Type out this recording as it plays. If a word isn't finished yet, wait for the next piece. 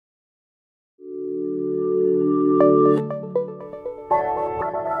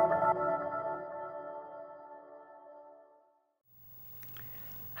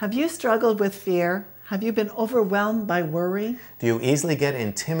Have you struggled with fear? Have you been overwhelmed by worry? Do you easily get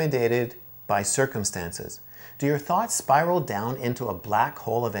intimidated by circumstances? Do your thoughts spiral down into a black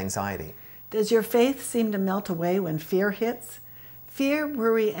hole of anxiety? Does your faith seem to melt away when fear hits? Fear,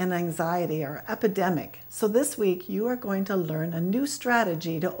 worry, and anxiety are epidemic, so this week you are going to learn a new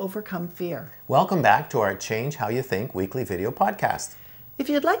strategy to overcome fear. Welcome back to our Change How You Think weekly video podcast. If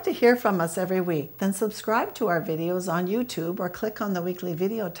you'd like to hear from us every week, then subscribe to our videos on YouTube or click on the weekly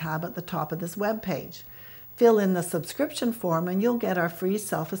video tab at the top of this webpage. Fill in the subscription form and you'll get our free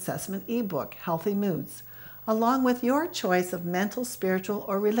self-assessment ebook, Healthy Moods, along with your choice of mental, spiritual,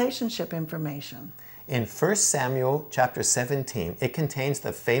 or relationship information. In 1 Samuel chapter 17, it contains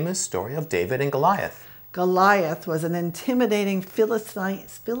the famous story of David and Goliath. Goliath was an intimidating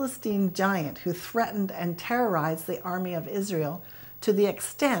Philistine giant who threatened and terrorized the army of Israel to the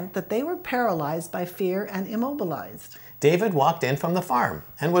extent that they were paralyzed by fear and immobilized. David walked in from the farm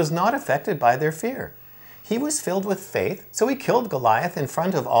and was not affected by their fear. He was filled with faith, so he killed Goliath in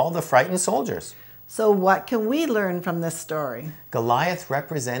front of all the frightened soldiers. So what can we learn from this story? Goliath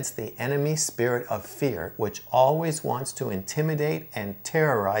represents the enemy spirit of fear, which always wants to intimidate and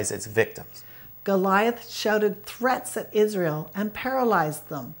terrorize its victims. Goliath shouted threats at Israel and paralyzed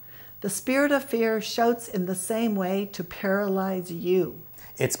them. The spirit of fear shouts in the same way to paralyze you.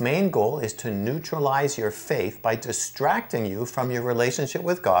 Its main goal is to neutralize your faith by distracting you from your relationship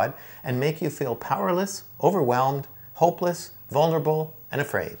with God and make you feel powerless, overwhelmed, hopeless, vulnerable, and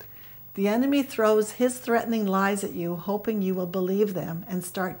afraid. The enemy throws his threatening lies at you, hoping you will believe them and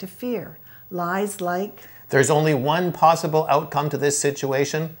start to fear. Lies like, "There's only one possible outcome to this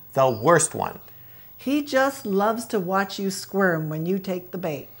situation, the worst one." "He just loves to watch you squirm when you take the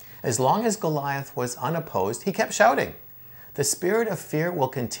bait." As long as Goliath was unopposed, he kept shouting. The spirit of fear will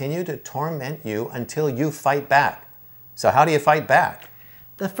continue to torment you until you fight back. So how do you fight back?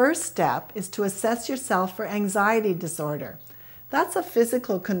 The first step is to assess yourself for anxiety disorder. That's a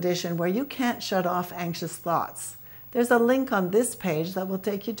physical condition where you can't shut off anxious thoughts. There's a link on this page that will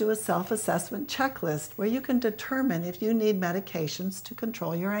take you to a self-assessment checklist where you can determine if you need medications to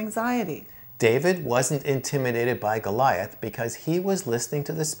control your anxiety. David wasn't intimidated by Goliath because he was listening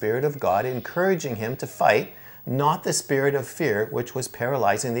to the Spirit of God encouraging him to fight, not the spirit of fear which was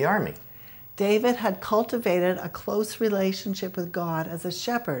paralyzing the army. David had cultivated a close relationship with God as a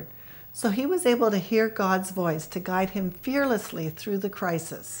shepherd, so he was able to hear God's voice to guide him fearlessly through the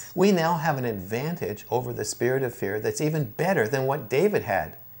crisis. We now have an advantage over the spirit of fear that's even better than what David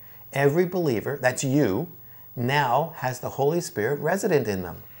had. Every believer, that's you, now has the Holy Spirit resident in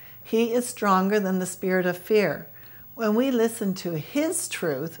them. He is stronger than the spirit of fear. When we listen to his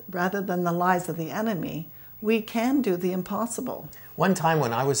truth rather than the lies of the enemy, we can do the impossible. One time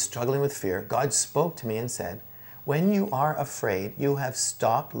when I was struggling with fear, God spoke to me and said, "When you are afraid, you have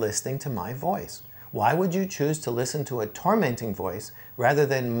stopped listening to my voice. Why would you choose to listen to a tormenting voice rather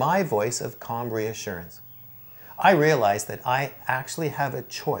than my voice of calm reassurance?" I realized that I actually have a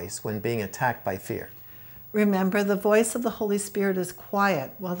choice when being attacked by fear. Remember, the voice of the Holy Spirit is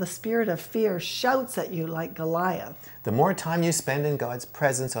quiet, while the spirit of fear shouts at you like Goliath. The more time you spend in God's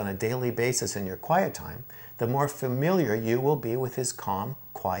presence on a daily basis in your quiet time, the more familiar you will be with his calm,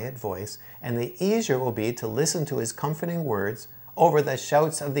 quiet voice, and the easier it will be to listen to his comforting words over the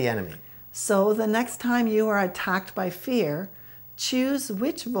shouts of the enemy. So the next time you are attacked by fear, choose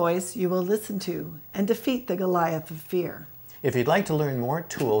which voice you will listen to and defeat the Goliath of fear. If you'd like to learn more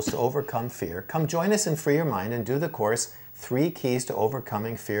tools to overcome fear, come join us in Free Your Mind and do the course, 3 Keys to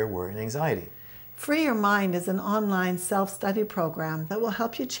Overcoming Fear, Worry, and Anxiety. Free Your Mind is an online self-study program that will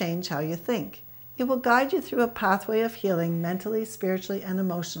help you change how you think. It will guide you through a pathway of healing mentally, spiritually, and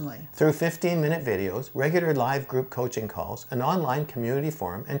emotionally. Through 15-minute videos, regular live group coaching calls, an online community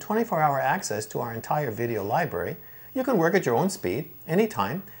forum, and 24-hour access to our entire video library, you can work at your own speed,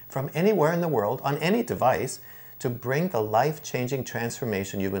 anytime, from anywhere in the world, on any device, to bring the life-changing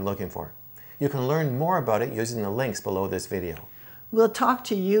transformation you've been looking for. You can learn more about it using the links below this video. We'll talk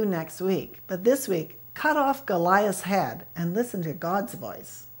to you next week, but this week, cut off Goliath's head and listen to God's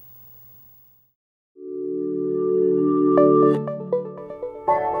voice.